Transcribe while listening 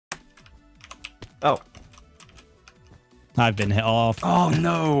Oh. I've been hit off. Oh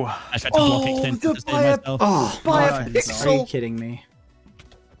no! I tried to block extension to save myself. Oh, by a Are you pixel. kidding me?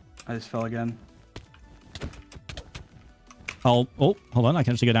 I just fell again. Oh, hold on. I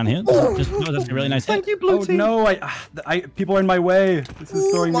can actually go down here. That's a really nice hit. Thank you, blue Oh team. no! People are in my way. This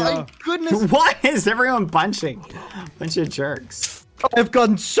is throwing me My off. goodness. Why is everyone bunching? Bunch of jerks. I've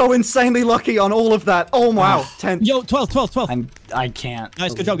gotten so insanely lucky on all of that. Oh, wow. 10. Yo, 12. I can't.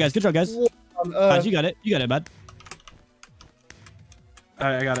 Nice. Good job, guys. Bud, you got it, bud.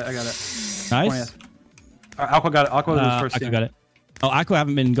 Alright, I got it. Nice. Alright, Aqua got it. Aqua was first. Aqua got it. Oh, Aqua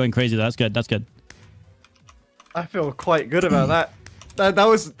haven't been going crazy though. That's good. I feel quite good about that.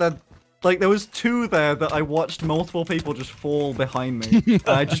 Like, there was 2 there that I watched multiple people just fall behind me.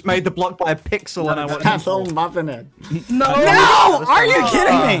 I just made the block by a pixel and I watched them fall. Muffin. No! Are you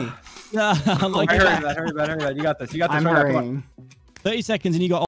kidding me? Yeah, Hurry that. You got this. I'm hurrying. 30 seconds and you got